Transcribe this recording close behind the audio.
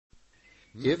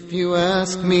If you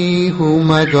ask me who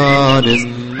my God is,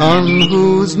 on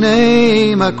whose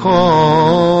name I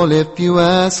call, if you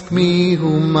ask me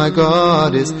who my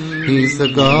God is, He's the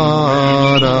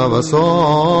God of us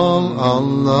all,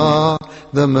 Allah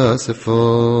the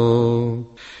Merciful.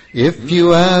 If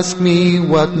you ask me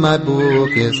what my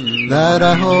book is that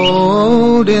I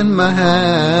hold in my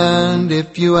hand,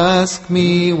 if you ask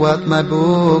me what my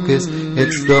book is,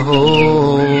 it's the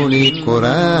Holy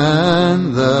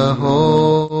Quran, the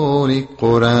Holy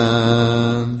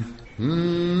Quran.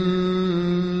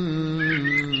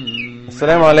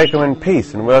 Assalamu alaikum and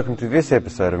peace, and welcome to this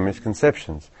episode of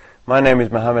Misconceptions. My name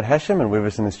is Muhammad Hashim, and with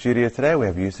us in the studio today we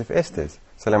have Yusuf Estes.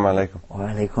 Assalamu alaikum. Wa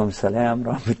alaikum salam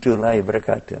rahmatullahi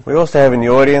barakatuh. We also have in the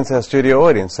audience, our studio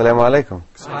audience. Assalamu alaikum.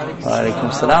 Wa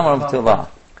alaikum salam rahmatullah.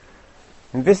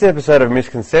 In this episode of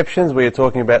Misconceptions, we are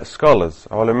talking about scholars,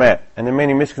 ulama, and the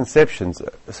many misconceptions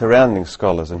surrounding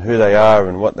scholars and who they are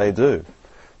and what they do.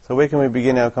 So where can we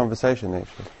begin our conversation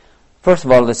actually? First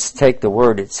of all, let's take the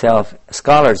word itself.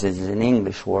 Scholars is an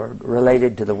English word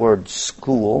related to the word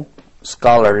school,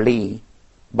 scholarly,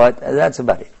 but that's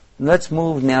about it. Let's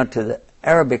move now to the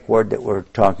Arabic word that we're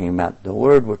talking about. The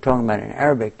word we're talking about in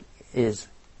Arabic is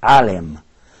alim.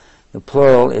 The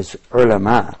plural is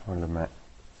ulama. Ulama.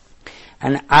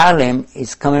 And alim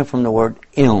is coming from the word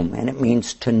ilm, and it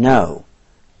means to know.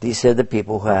 These are the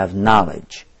people who have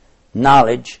knowledge.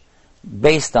 Knowledge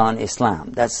based on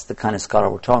Islam. That's the kind of scholar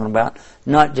we're talking about.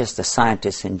 Not just the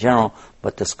scientists in general,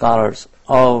 but the scholars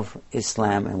of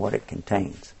Islam and what it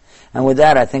contains. And with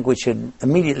that, I think we should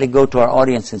immediately go to our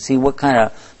audience and see what kind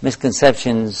of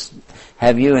misconceptions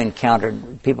have you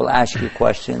encountered. People ask you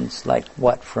questions like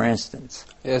what, for instance?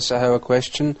 Yes, I have a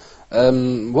question.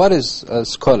 What is a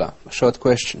scholar? A short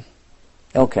question.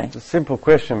 Okay. It's a simple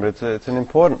question, but it's an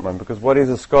important one, because what is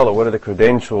a scholar? What are the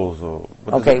credentials? Or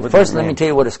okay, first let me tell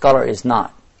you what a scholar is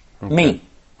not. Okay. Me,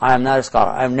 I am not a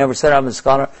scholar. I've never said I'm a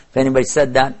scholar. If anybody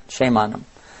said that, shame on them.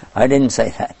 I didn't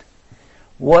say that.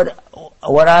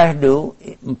 What I do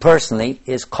personally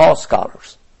is call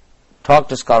scholars, talk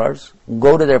to scholars,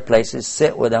 go to their places,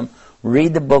 sit with them,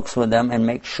 read the books with them, and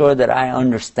make sure that I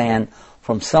understand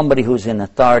from somebody who's in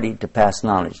authority to pass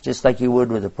knowledge, just like you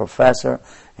would with a professor,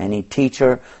 any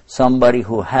teacher, somebody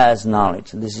who has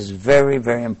knowledge. This is very,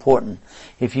 very important.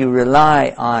 If you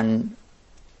rely on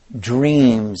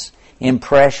dreams,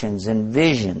 impressions, and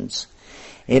visions,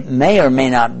 it may or may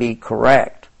not be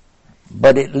correct.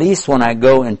 But at least when I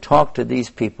go and talk to these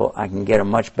people, I can get a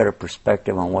much better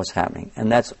perspective on what's happening.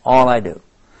 And that's all I do.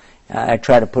 I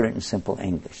try to put it in simple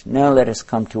English. Now let us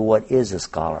come to what is a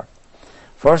scholar.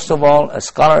 First of all, a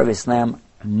scholar of Islam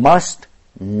must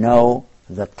know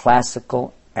the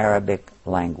classical Arabic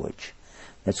language.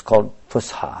 That's called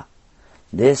Fusha.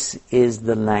 This is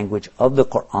the language of the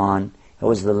Quran. It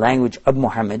was the language of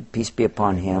Muhammad, peace be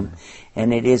upon him.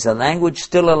 And it is a language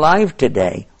still alive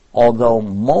today, although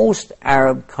most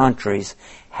Arab countries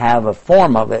have a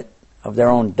form of it, of their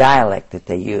own dialect that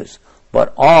they use.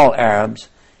 But all Arabs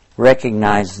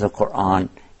recognize the Quran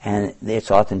and its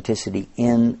authenticity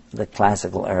in the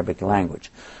classical Arabic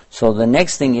language. So the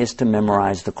next thing is to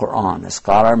memorize the Quran. A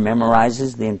scholar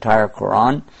memorizes the entire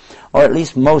Quran, or at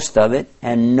least most of it,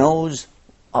 and knows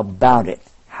about it,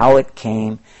 how it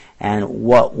came, and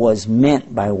what was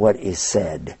meant by what is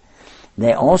said.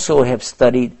 They also have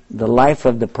studied the life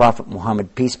of the Prophet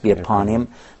Muhammad, peace be upon him,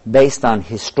 based on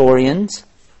historians,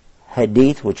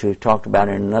 hadith, which we've talked about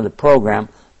in another program,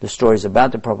 the stories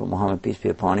about the Prophet Muhammad, peace be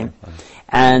upon him.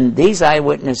 And these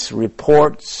eyewitness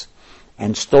reports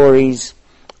and stories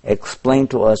explain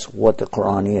to us what the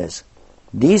Quran is.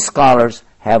 These scholars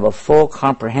have a full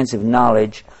comprehensive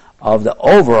knowledge of the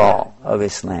overall of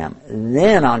Islam.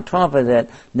 Then on top of that,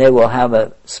 they will have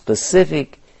a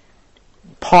specific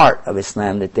part of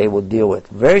Islam that they will deal with.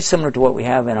 Very similar to what we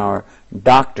have in our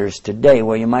doctors today,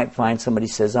 where you might find somebody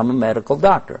says, I'm a medical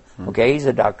doctor. Okay, he's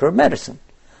a doctor of medicine.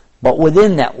 But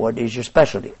within that, what is your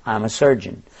specialty? I'm a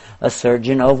surgeon. A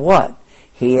surgeon of what?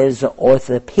 He is an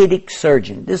orthopedic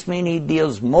surgeon. This means he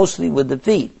deals mostly with the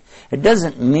feet. It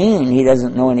doesn't mean he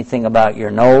doesn't know anything about your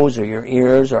nose or your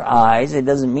ears or eyes. It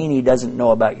doesn't mean he doesn't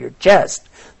know about your chest.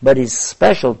 But his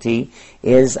specialty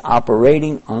is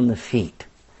operating on the feet.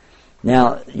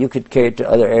 Now, you could carry it to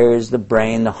other areas, the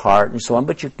brain, the heart, and so on,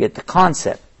 but you get the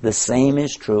concept. The same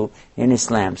is true in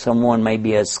Islam. Someone may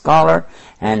be a scholar,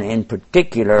 and in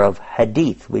particular of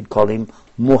hadith. We'd call him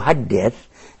muhaddith,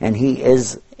 and he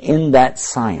is in that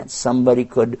science. Somebody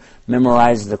could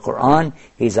memorize the Quran.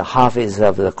 He's a hafiz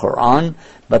of the Quran,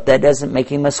 but that doesn't make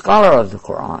him a scholar of the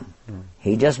Quran.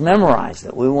 He just memorized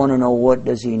it. We want to know, what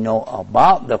does he know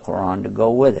about the Quran to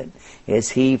go with it.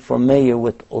 Is he familiar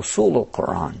with Usul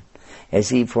al-Quran? Is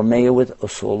he familiar with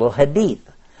Usul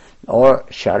al-Hadith? Or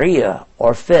Sharia?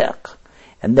 Or Fiqh?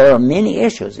 And there are many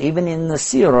issues, even in the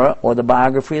Seerah or the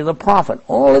biography of the Prophet.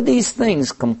 All of these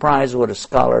things comprise what a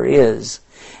scholar is,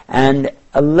 and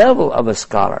a level of a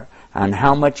scholar, and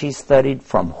how much he studied,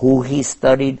 from who he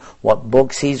studied, what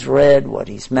books he's read, what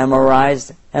he's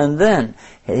memorized, and then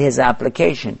his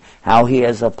application, how he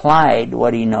has applied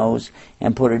what he knows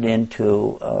and put it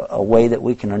into a way that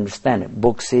we can understand it.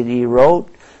 Books that he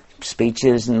wrote,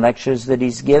 speeches and lectures that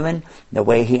he's given, the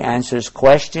way he answers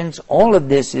questions, all of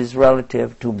this is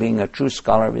relative to being a true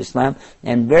scholar of Islam,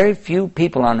 and very few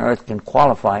people on earth can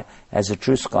qualify as a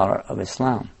true scholar of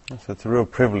Islam. So it's a real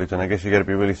privilege, and I guess you've got to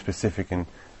be really specific in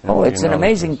oh, it's an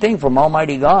amazing thing from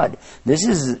Almighty God. This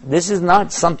is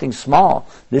not something small.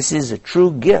 This is a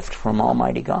true gift from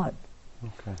Almighty God.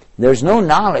 Okay. There's no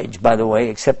knowledge, by the way,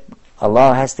 except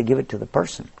Allah has to give it to the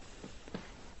person.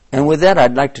 And with that,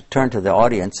 I'd like to turn to the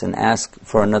audience and ask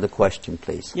for another question,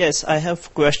 please. Yes, I have a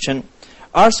question.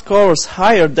 Are scholars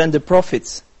higher than the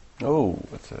prophets? Oh,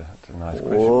 that's a nice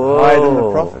question. Whoa. Higher than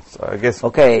the prophets, I guess.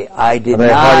 Okay, I did Are they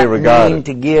not highly mean regarded?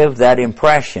 to give that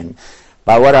impression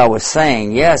by what I was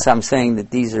saying. Yes, I'm saying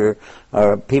that these are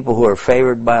people who are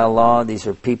favored by Allah. These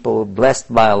are people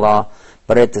blessed by Allah.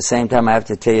 But at the same time, I have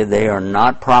to tell you, they are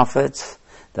not prophets.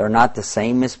 They're not the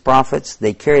same as prophets.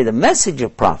 They carry the message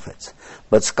of prophets.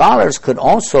 But scholars could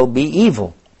also be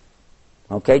evil.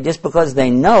 Okay, just because they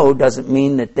know doesn't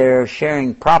mean that they're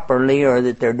sharing properly or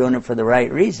that they're doing it for the right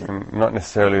reason. Not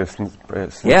necessarily a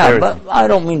sincerity. Yeah, but I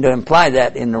don't mean to imply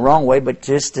that in the wrong way, but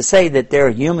just to say that they're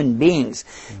human beings.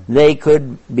 They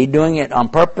could be doing it on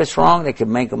purpose wrong. They could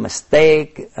make a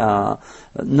mistake. None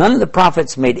of the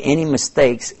prophets made any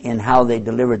mistakes in how they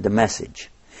delivered the message.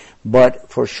 But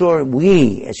for sure,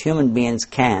 we as human beings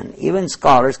can. Even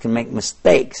scholars can make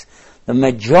mistakes. The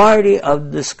majority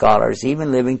of the scholars,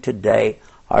 even living today,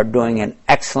 are doing an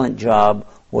excellent job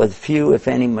with few, if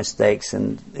any, mistakes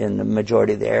in the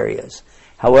majority of the areas.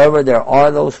 However, there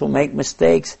are those who make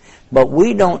mistakes, but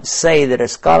we don't say that a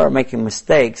scholar making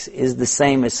mistakes is the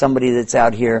same as somebody that's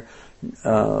out here,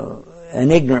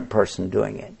 an ignorant person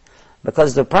doing it.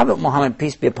 Because the Prophet Muhammad,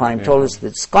 peace be upon him, told us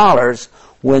that scholars,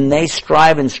 when they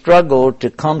strive and struggle to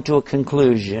come to a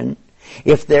conclusion,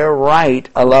 if they're right,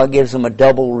 Allah gives them a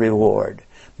double reward.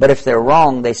 But if they're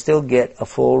wrong, they still get a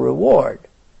full reward.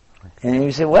 And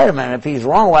you say, wait a minute, if he's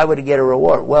wrong, why would he get a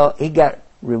reward? Well, he got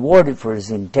rewarded for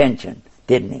his intention,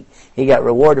 didn't he? He got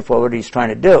rewarded for what he's trying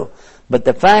to do. But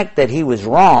the fact that he was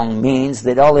wrong means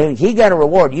that he got a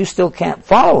reward. You still can't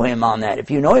follow him on that. If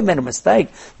you know he made a mistake,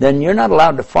 then you're not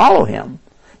allowed to follow him.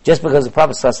 Just because the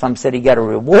Prophet ﷺ said he got a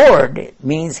reward, it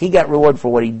means he got reward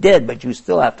for what he did, but you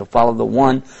still have to follow the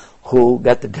one who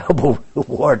got the double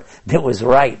reward that was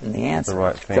right in the answer. The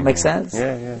right thing. Does that make sense?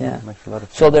 Yeah. Makes a lot of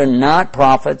sense. So they're not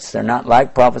prophets. They're not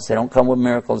like prophets. They don't come with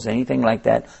miracles, anything like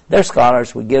that. They're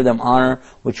scholars. We give them honor,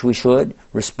 which we should,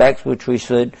 respect, which we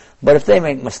should. But if they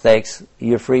make mistakes,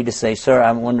 you're free to say, sir,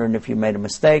 I'm wondering if you made a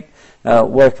mistake.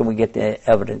 Where can we get the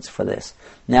evidence for this?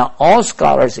 Now, all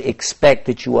scholars expect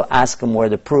that you will ask them where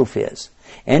the proof is.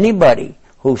 Anybody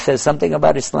who says something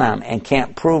about Islam and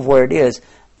can't prove where it is,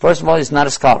 first of all, he's not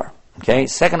a scholar. Okay.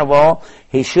 Second of all,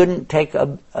 he shouldn't take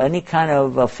any kind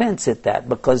of offense at that,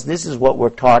 because this is what we're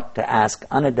taught to ask.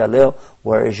 Ana dalil,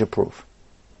 where is your proof?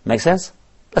 Make sense?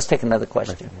 Let's take another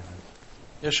question.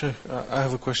 Yes, Sheikh, I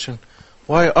have a question.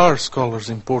 Why are scholars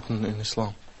important in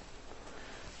Islam?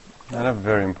 That's a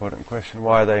very important question.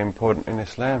 Why are they important in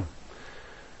Islam?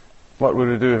 What would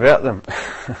we do without them?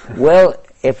 Well,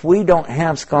 if we don't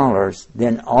have scholars,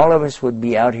 then all of us would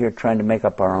be out here trying to make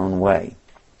up our own way.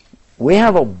 We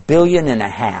have 1.5 billion,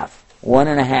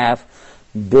 1.5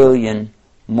 billion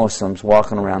Muslims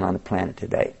walking around on the planet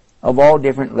today, of all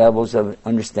different levels of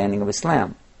understanding of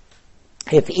Islam.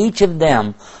 If each of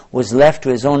them was left to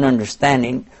his own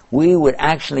understanding, we would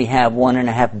actually have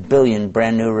 1.5 billion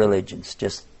brand new religions,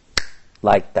 just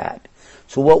like that.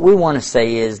 So what we want to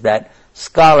say is that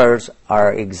scholars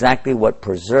are exactly what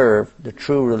preserve the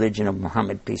true religion of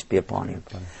Muhammad, peace be upon him.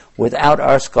 Without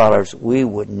our scholars, we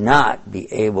would not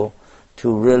be able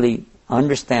to really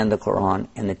understand the Quran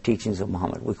and the teachings of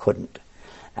Muhammad. We couldn't.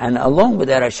 And along with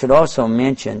that, I should also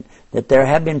mention that there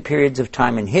have been periods of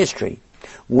time in history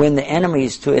when the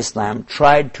enemies to Islam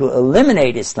tried to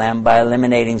eliminate Islam by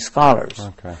eliminating scholars.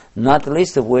 Okay. Not the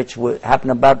least of which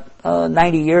happened about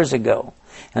 90 years ago.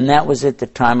 And that was at the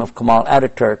time of Kemal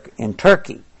Ataturk in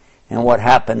Turkey, and what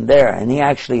happened there. And he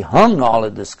actually hung all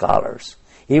of the scholars,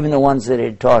 even the ones that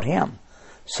had taught him.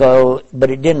 So, but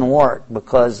it didn't work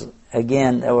because,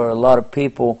 again, there were a lot of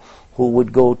people who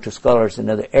would go to scholars in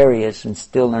other areas and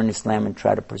still learn Islam and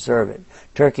try to preserve it.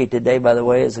 Turkey today, by the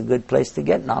way, is a good place to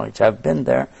get knowledge. I've been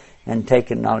there and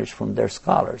taken knowledge from their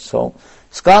scholars. So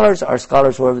scholars are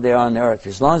scholars wherever they are on the earth.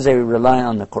 As long as they rely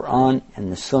on the Quran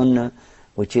and the Sunnah,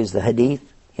 which is the Hadith,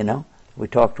 we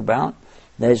talked about,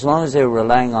 that as long as they're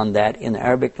relying on that in the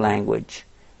Arabic language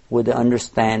with the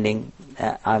understanding,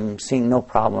 I'm seeing no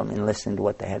problem in listening to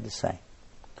what they have to say.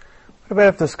 What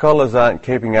about if the scholars aren't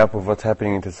keeping up with what's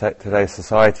happening in today's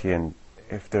society, and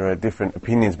if there are different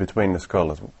opinions between the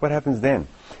scholars? What happens then?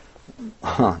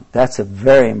 That's a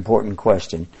very important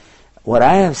question. What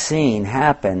I have seen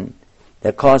happen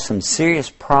that cause some serious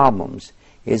problems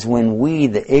is when we,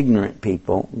 the ignorant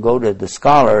people, go to the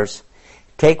scholars,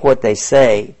 take what they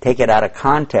say, take it out of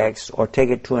context, or take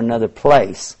it to another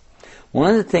place. One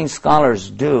of the things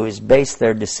scholars do is base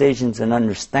their decisions and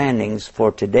understandings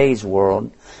for today's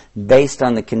world based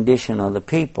on the condition of the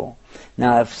people.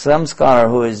 Now, if some scholar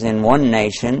who is in one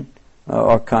nation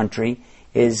or country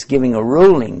is giving a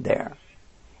ruling there,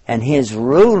 and his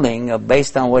ruling,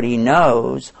 based on what he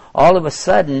knows, all of a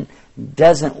sudden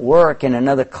doesn't work in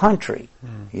another country.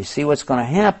 You see what's going to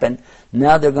happen?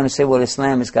 Now they're going to say, well,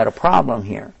 Islam has got a problem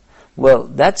here. Well,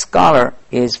 that scholar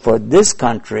is for this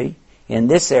country, in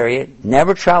this area,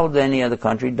 never traveled to any other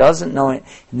country, doesn't know it.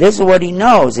 This is what he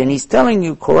knows, and he's telling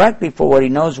you correctly for what he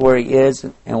knows where he is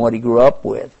and what he grew up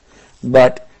with.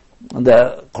 But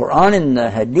the Quran and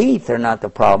the Hadith are not the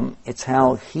problem. It's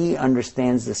how he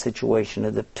understands the situation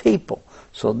of the people.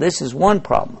 So this is one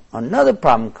problem. Another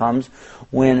problem comes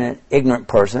when an ignorant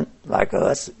person, like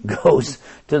us, goes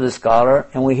to the scholar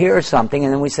and we hear something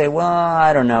and then we say, well,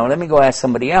 I don't know, let me go ask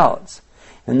somebody else.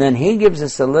 And then he gives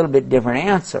us a little bit different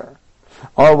answer.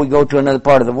 Or we go to another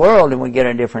part of the world and we get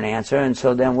a different answer, and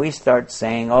so then we start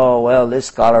saying, oh, well, this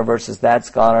scholar versus that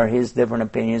scholar, his different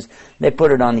opinions. They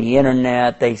put it on the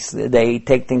internet. They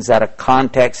take things out of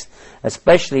context,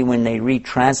 especially when they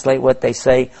retranslate what they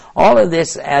say. All of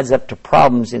this adds up to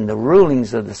problems in the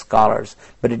rulings of the scholars,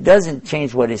 but it doesn't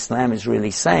change what Islam is really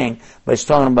saying, but it's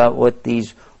talking about what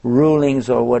these rulings,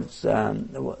 or what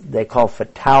they call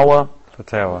fatwa.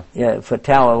 Fatwa. Yeah,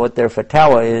 fatwa, what their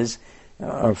fatwa is,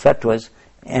 or fatwas,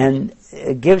 and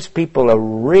it gives people a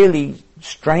really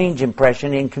strange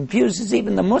impression and confuses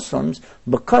even the Muslims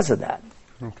because of that.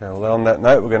 Okay, well, on that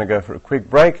note, we're going to go for a quick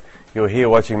break. You're here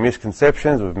watching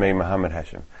Misconceptions with me, Muhammad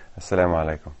Hashim.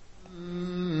 Assalamu alaikum.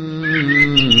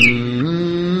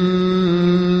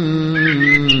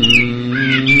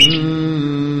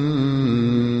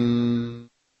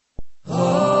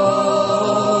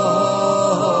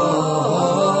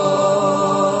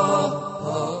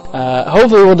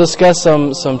 Hopefully we'll discuss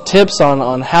some tips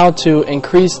on how to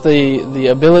increase the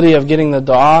ability of getting the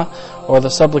dua or the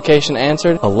supplication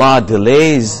answered. Allah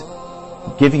delays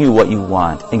giving you what you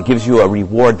want and gives you a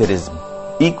reward that is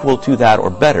equal to that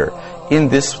or better in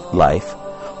this life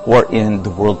or in the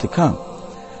world to come,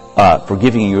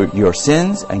 forgiving your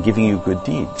sins and giving you good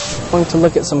deeds. We're going to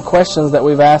look at some questions that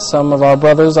we've asked some of our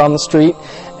brothers on the street.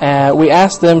 We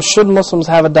asked them, should Muslims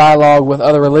have a dialogue with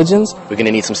other religions? We're going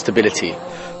to need some stability.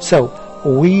 So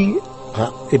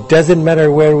it doesn't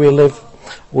matter where we live,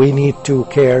 we need to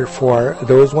care for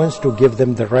those ones, to give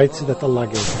them the rights that Allah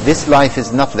gives. This life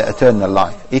is not the eternal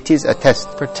life. It is a test.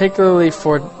 Particularly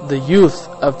for the youth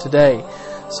of today.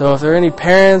 So if there are any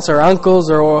parents or uncles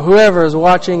or whoever is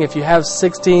watching, if you have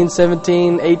 16,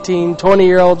 17, 18,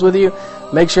 20-year-olds with you,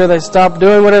 make sure they stop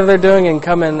doing whatever they're doing and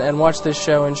come in and watch this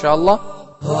show, inshallah.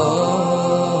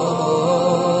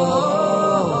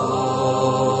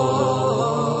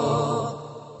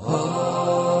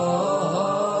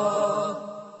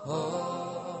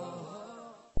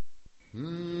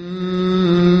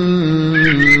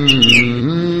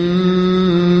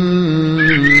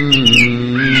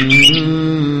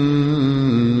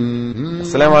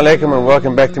 Assalamu alaikum and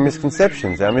welcome back to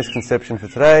Misconceptions. Our misconception for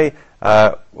today,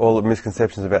 all the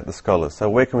misconceptions about the scholars. So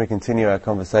where can we continue our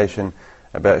conversation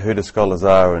about who the scholars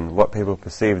are and what people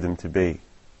perceive them to be?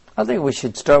 I think we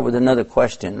should start with another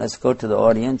question. Let's go to the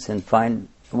audience and find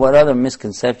what other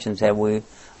misconceptions have we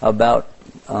about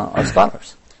our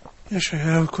scholars. Yes, Sheikh, I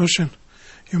have a question.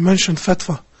 You mentioned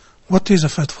fatwa. What is a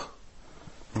fatwa?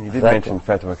 You did mention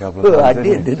fatwa a couple of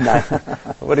times, didn't I?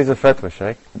 What is a fatwa,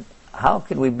 Sheikh? How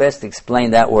could we best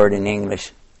explain that word in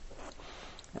English?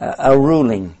 A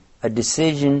ruling, a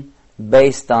decision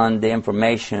based on the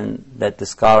information that the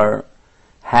scholar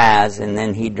has, and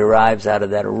then he derives out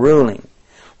of that a ruling.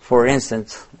 For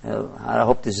instance, I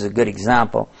hope this is a good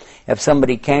example. If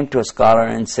somebody came to a scholar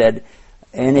and said,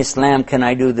 in Islam, can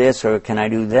I do this or can I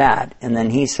do that? And then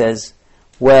he says,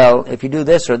 well, if you do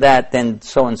this or that, then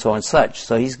so and so and such.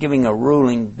 So he's giving a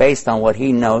ruling based on what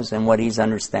he knows and what he's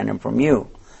understanding from you,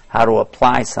 how to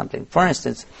apply something. For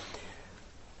instance,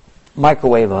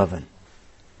 microwave oven.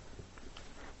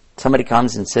 Somebody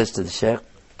comes and says to the Sheikh,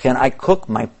 can I cook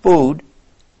my food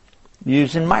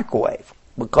using microwave?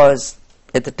 Because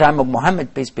at the time of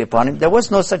Muhammad, peace be upon him, there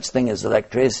was no such thing as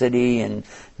electricity and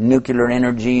nuclear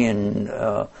energy and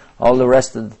all the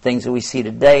rest of the things that we see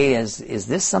today. Is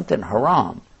this something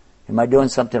haram? Am I doing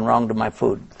something wrong to my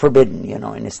food? Forbidden,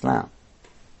 in Islam.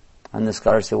 And the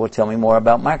scholars say, well, tell me more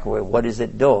about microwave. What does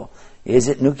it do? Is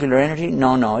it nuclear energy?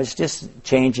 No. It's just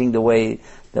changing the way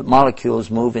that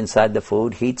molecules move inside the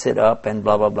food, heats it up, and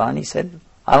blah, blah, blah. And he said,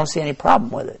 I don't see any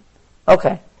problem with it.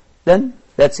 Okay. Then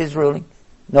that's his ruling.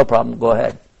 No problem. Go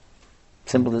ahead.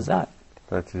 Simple as that.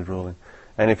 That's his ruling.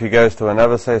 And if he goes to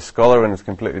another, say, scholar, and it's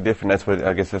completely different, that's where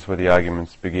I guess that's where the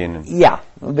arguments begin. And yeah,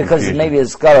 because confusion. Maybe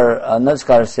another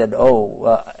scholar said,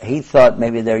 he thought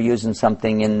maybe they're using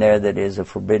something in there that is a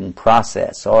forbidden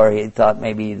process, or he thought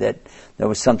maybe that there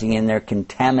was something in there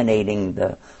contaminating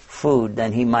the food,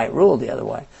 then he might rule the other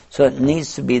way. So it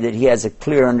needs to be that he has a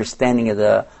clear understanding of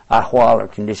the ahwal or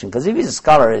condition. Because if he's a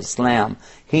scholar of Islam,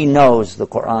 he knows the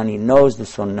Quran, he knows the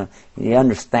Sunnah, he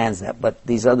understands that. But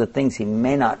these other things he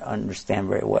may not understand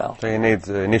very well. So he needs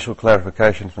initial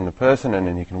clarification from the person, and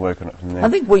then he can work on it from there. I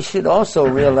think we should also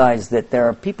realize that there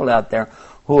are people out there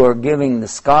who are giving the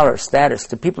scholar status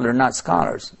to people that are not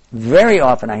scholars. Very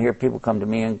often I hear people come to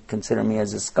me and consider me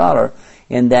as a scholar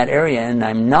in that area, and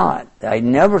I'm not. I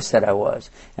never said I was.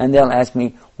 And they'll ask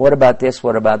me, what about this,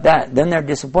 what about that? Then they're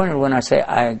disappointed when I say,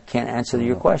 I can't answer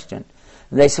your question.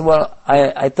 They say, well,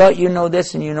 I thought you know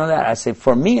this and you know that. I say,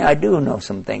 for me, I do know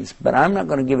some things, but I'm not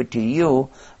going to give it to you.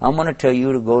 I'm going to tell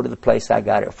you to go to the place I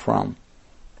got it from.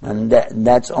 And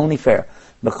that's only fair.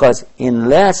 Because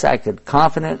unless I could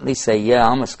confidently say, yeah,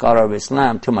 I'm a scholar of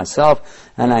Islam to myself,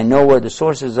 and I know where the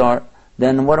sources are,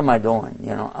 then what am I doing?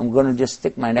 I'm going to just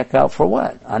stick my neck out for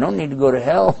what? I don't need to go to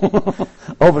hell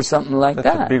over something like that.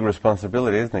 That's a big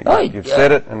responsibility, isn't it? You've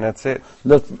said it, and that's it.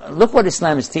 Look what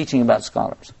Islam is teaching about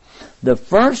scholars. The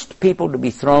first people to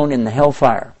be thrown in the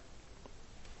hellfire,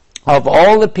 of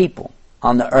all the people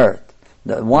on the earth,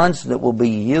 the ones that will be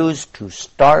used to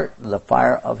start the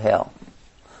fire of hell,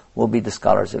 will be the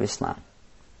scholars of Islam,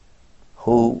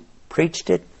 who preached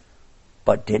it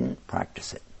but didn't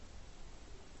practice it.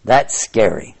 That's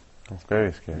scary. That's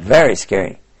very scary. Very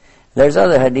scary. There's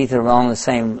other hadith along the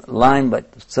same line, but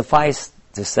suffice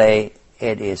to say,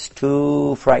 it is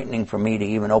too frightening for me to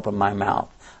even open my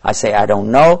mouth. I say, I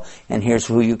don't know, and here's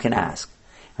who you can ask.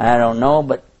 And I don't know,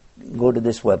 but go to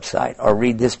this website, or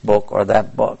read this book, or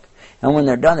that book. And when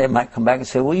they're done, they might come back and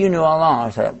say, well, you knew all along. I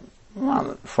say,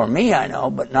 well, for me, I know,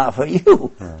 but not for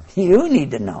you. Yeah. You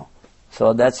need to know.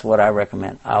 So that's what I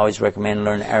recommend. I always recommend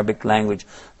learn Arabic language,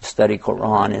 study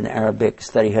Quran in Arabic,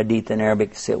 study Hadith in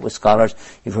Arabic, sit with scholars.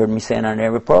 You've heard me say it on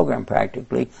every program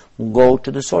practically. Go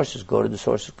to the sources, go to the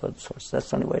sources, go to the sources. That's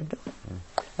the only way to do it.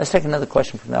 Let's take another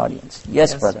question from the audience.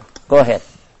 Yes, brother. Go ahead.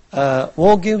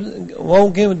 Who give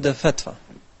the fatwa?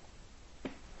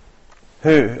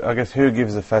 Who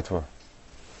gives the fatwa?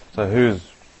 So who's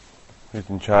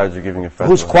in charge of giving a fatwa?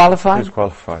 Who's qualified? Who's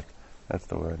qualified? That's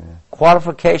the word, yeah.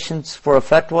 Qualifications for a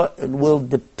fatwa will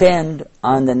depend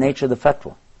on the nature of the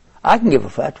fatwa. I can give a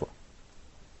fatwa,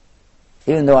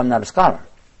 even though I'm not a scholar.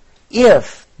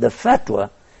 If the fatwa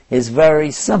is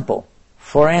very simple.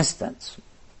 For instance,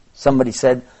 somebody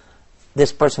said,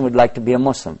 this person would like to be a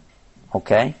Muslim.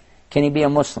 Okay, can he be a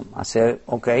Muslim? I said,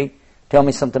 okay, tell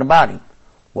me something about him.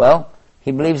 Well,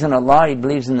 he believes in Allah, he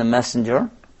believes in the messenger.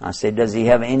 I say, does he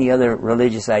have any other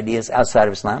religious ideas outside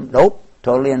of Islam? Nope.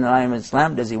 Totally in line with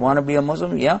Islam. Does he want to be a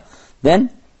Muslim? Yeah.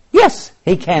 Then, yes,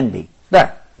 he can be.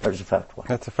 There's a fatwa.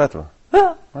 That's a fatwa?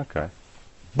 Yeah. Okay.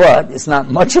 But it's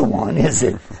not much of one, is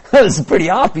it? It's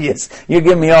pretty obvious. You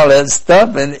give me all that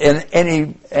stuff, and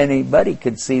anybody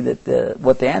could see that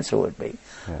what the answer would be.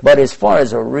 Yeah. But as far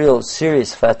as a real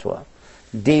serious fatwa,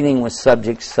 dealing with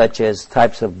subjects such as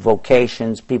types of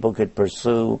vocations people could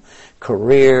pursue,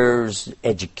 careers,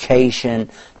 education,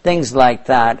 things like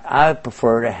that, I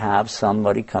prefer to have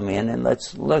somebody come in and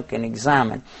let's look and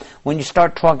examine. When you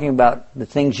start talking about the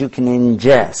things you can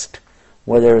ingest,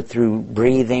 whether through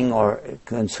breathing or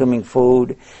consuming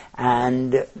food,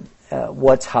 and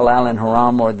what's halal and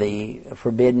haram, or the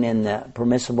forbidden and the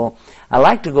permissible, I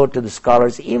like to go to the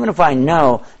scholars, even if I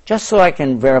know, just so I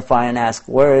can verify and ask,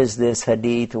 where is this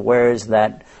hadith, where is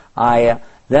that ayah?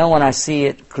 Then when I see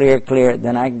it clear,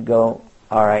 then I can go,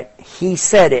 all right, he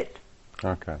said it,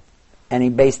 okay, and he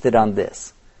based it on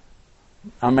this.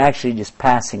 I'm actually just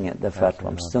passing it, the fatwa.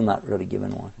 I'm still not really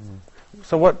giving one.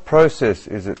 So what process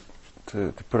is it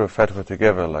to put a fatwa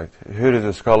together? Like, who do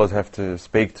the scholars have to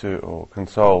speak to or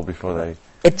console before they...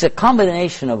 It's a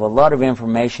combination of a lot of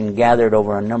information gathered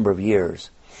over a number of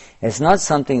years. It's not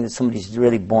something that somebody's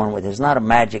really born with. It's not a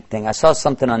magic thing. I saw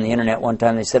something on the internet one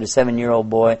time. They said a 7-year-old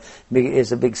boy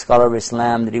is a big scholar of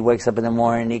Islam, that he wakes up in the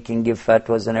morning and he can give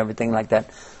fatwas and everything like that.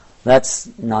 That's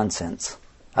nonsense.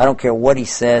 I don't care what he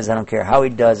says. I don't care how he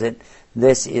does it.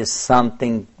 This is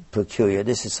something peculiar.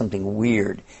 This is something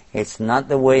weird. It's not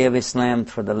the way of Islam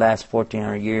for the last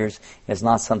 1,400 years. It's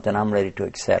not something I'm ready to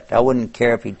accept. I wouldn't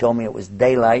care if he told me it was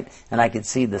daylight and I could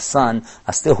see the sun.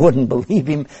 I still wouldn't believe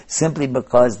him, simply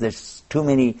because there's too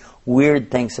many weird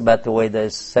things about the way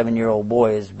this 7-year-old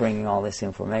boy is bringing all this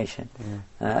information.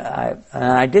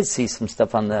 I did see some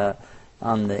stuff on the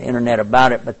internet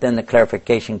about it, but then the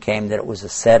clarification came that it was a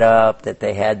setup, that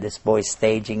they had this boy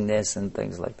staging this and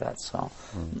things like that. So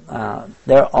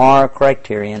there are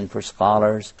criterion for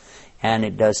scholars, and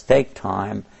it does take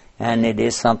time, and it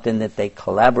is something that they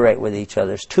collaborate with each other.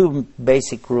 There's two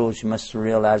basic rules you must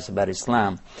realize about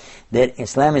Islam. That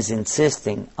Islam is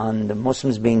insisting on the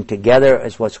Muslims being together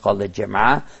as what's called a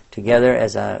jama'ah, together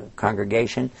as a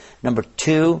congregation. Number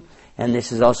two, and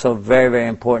this is also very, very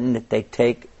important, that they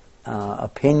take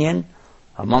opinion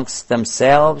amongst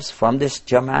themselves from this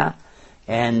jama'ah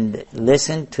and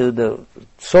listen to the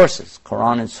sources,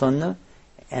 Quran and Sunnah,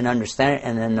 and understand it.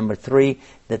 And then number three,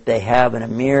 that they have an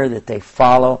emir that they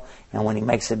follow, and when he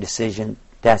makes a decision,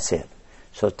 that's it.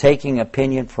 So taking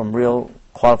opinion from real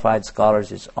qualified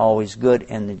scholars is always good,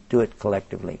 and they do it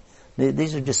collectively.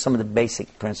 These are just some of the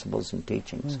basic principles and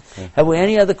teachings. Okay. Have we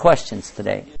any other questions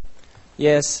today?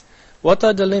 Yes. What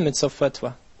are the limits of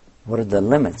fatwa? What are the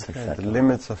limits of fatwa? The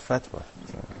limits of fatwa.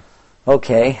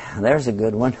 Okay, there's a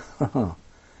good one.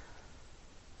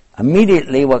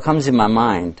 Immediately what comes in my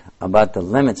mind about the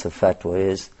limits of fatwa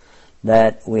is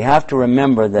that we have to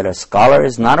remember that a scholar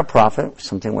is not a prophet,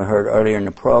 something we heard earlier in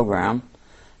the program.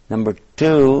 Number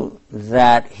two,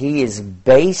 that he is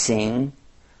basing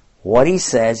what he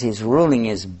says, his ruling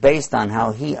is based on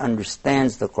how he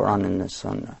understands the Quran and the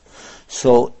Sunnah.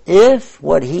 So if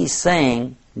what he's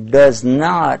saying does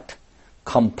not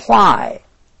comply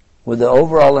with the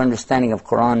overall understanding of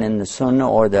Quran and the Sunnah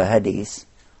or the Hadith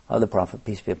of the Prophet,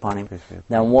 peace be upon him,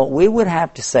 then what we would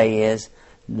have to say is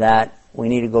that we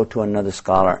need to go to another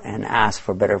scholar and ask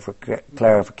for better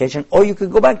clarification. Or you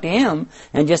could go back to him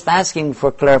and just ask him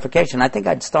for clarification. I think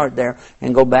I'd start there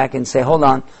and go back and say, hold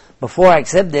on, before I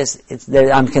accept this,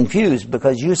 I'm confused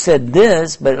because you said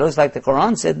this, but it looks like the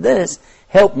Quran said this.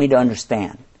 Help me to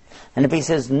understand. And if he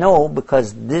says no,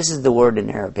 because this is the word in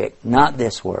Arabic, not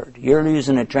this word, you're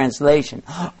using a translation.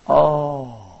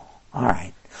 Oh, all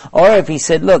right. Or if he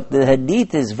said, look, the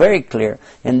hadith is very clear.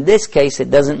 In this case, it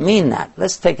doesn't mean that.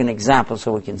 Let's take an example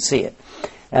so we can see it.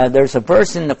 There's a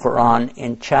verse in the Quran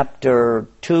in chapter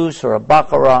 2, Surah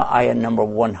Baqarah, ayah number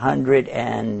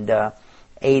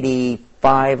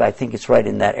 185. I think it's right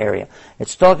in that area.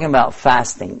 It's talking about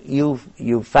fasting. You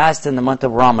fast in the month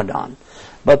of Ramadan.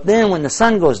 But then when the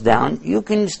sun goes down, you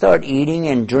can start eating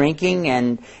and drinking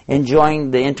and enjoying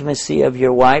the intimacy of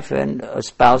your wife and a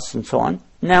spouse and so on.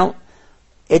 Now,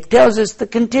 it tells us to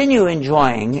continue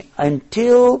enjoying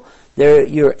until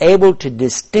you're able to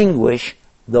distinguish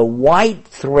the white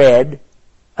thread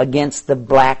against the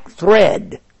black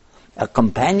thread. A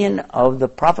companion of the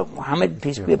Prophet Muhammad,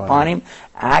 peace be upon him,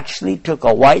 actually took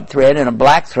a white thread and a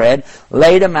black thread,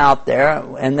 laid them out there,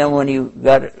 and then when he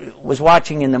was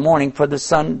watching in the morning for the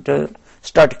sun to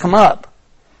start to come up.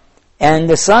 And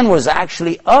the sun was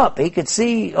actually up. He could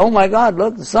see, oh my God,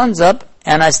 look, the sun's up,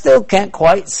 and I still can't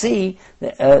quite see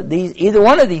either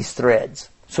one of these threads.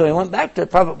 So he went back to the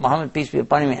Prophet Muhammad, peace be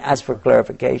upon him, and asked for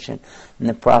clarification. And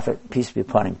the Prophet, peace be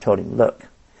upon him, told him, look,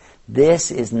 this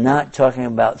is not talking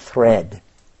about thread.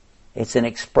 It's an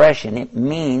expression. It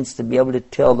means to be able to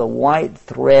tell the white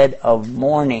thread of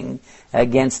morning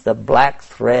against the black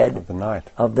thread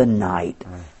of the night.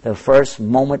 The first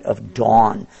moment of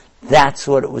dawn. That's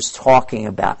what it was talking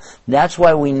about. That's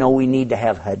why we know we need to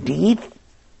have hadith,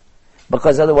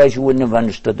 because otherwise you wouldn't have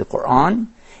understood the Quran.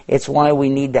 It's why we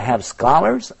need to have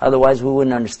scholars, otherwise we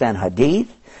wouldn't understand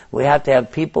hadith. We have to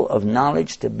have people of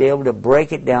knowledge to be able to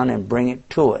break it down and bring it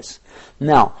to us.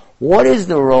 Now, what is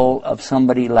the role of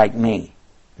somebody like me,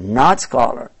 not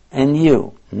scholar, and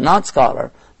you, not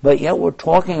scholar, but yet we're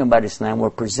talking about Islam,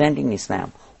 we're presenting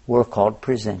Islam. We're called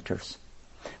presenters.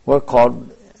 We're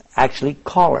called, actually,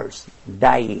 callers,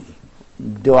 da'i,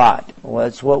 du'at. Well,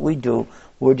 that's what we do.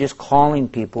 We're just calling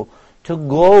people to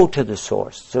go to the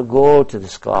source, to go to the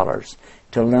scholars,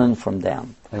 to learn from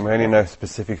them. And we only know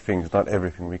specific things, not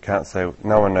everything. We can't say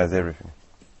no one knows everything.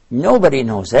 Nobody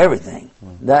knows everything.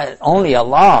 That only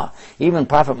Allah. Even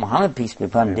Prophet Muhammad, peace be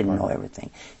upon him, didn't know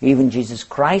everything. Even Jesus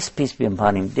Christ, peace be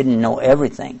upon him, didn't know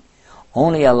everything.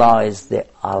 Only Allah is the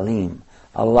Alim.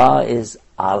 Allah is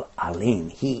Al-Alim.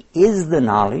 He is the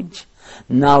knowledge.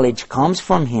 Knowledge comes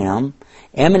from Him,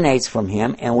 emanates from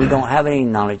Him, and we don't have any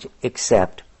knowledge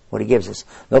except what He gives us.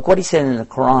 Look what He said in the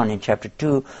Quran in chapter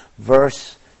 2,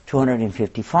 verse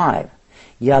 255.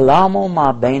 يَعْلَمُ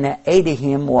مَا بَيْنَ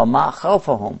أَيْدِيهِمْ وَمَا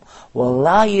خَلْفَهُمْ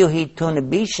وَلَا يُحِيطُونَ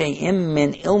بِشَيْءٍ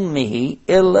مِّنْ عِلْمِهِ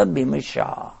إِلَّا بِمَا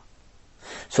شَاءَ.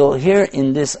 So here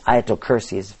in this Ayatul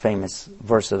Kursi, is a famous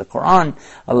verse of the Quran,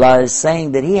 Allah is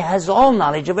saying that He has all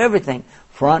knowledge of everything.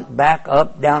 Front, back,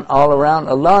 up, down, all around.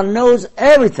 Allah knows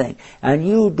everything. And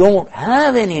you don't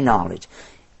have any knowledge.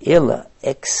 Illa,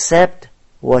 except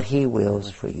what He wills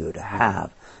for you to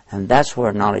have. And that's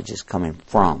where knowledge is coming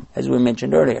from. As we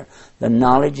mentioned earlier, the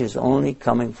knowledge is only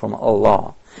coming from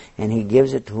Allah. And He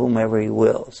gives it to whomever He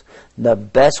wills. The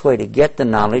best way to get the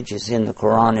knowledge is in the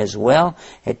Quran as well.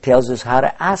 It tells us how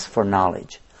to ask for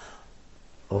knowledge.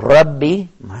 Rabbi,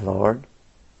 my Lord,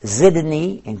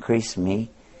 zidni, increase me,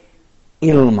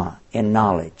 ilma, in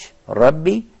knowledge.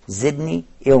 Rabbi, zidni,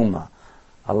 ilma.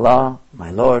 Allah,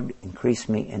 my Lord, increase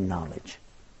me in knowledge.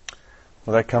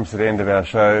 Well, that comes to the end of our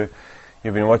show.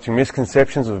 You've been watching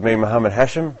Misconceptions with me, Muhammad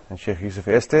Hashim, and Sheikh Yusuf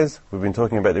Estes. We've been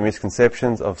talking about the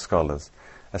misconceptions of scholars.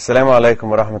 Assalamu alaikum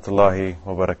wa rahmatullahi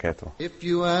wa barakatuh. If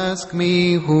you ask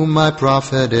me who my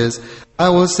prophet is, I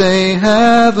will say,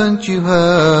 haven't you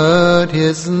heard?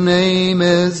 His name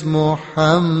is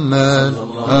Muhammad.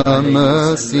 A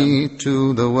mercy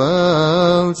to the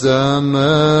worlds, a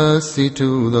mercy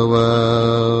to the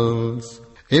worlds.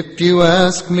 If you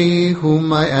ask me who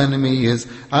my enemy is,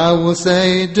 I will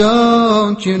say,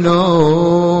 don't you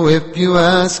know? If you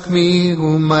ask me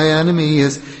who my enemy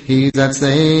is, he's that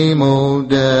same old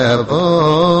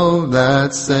devil,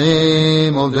 that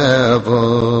same old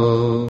devil.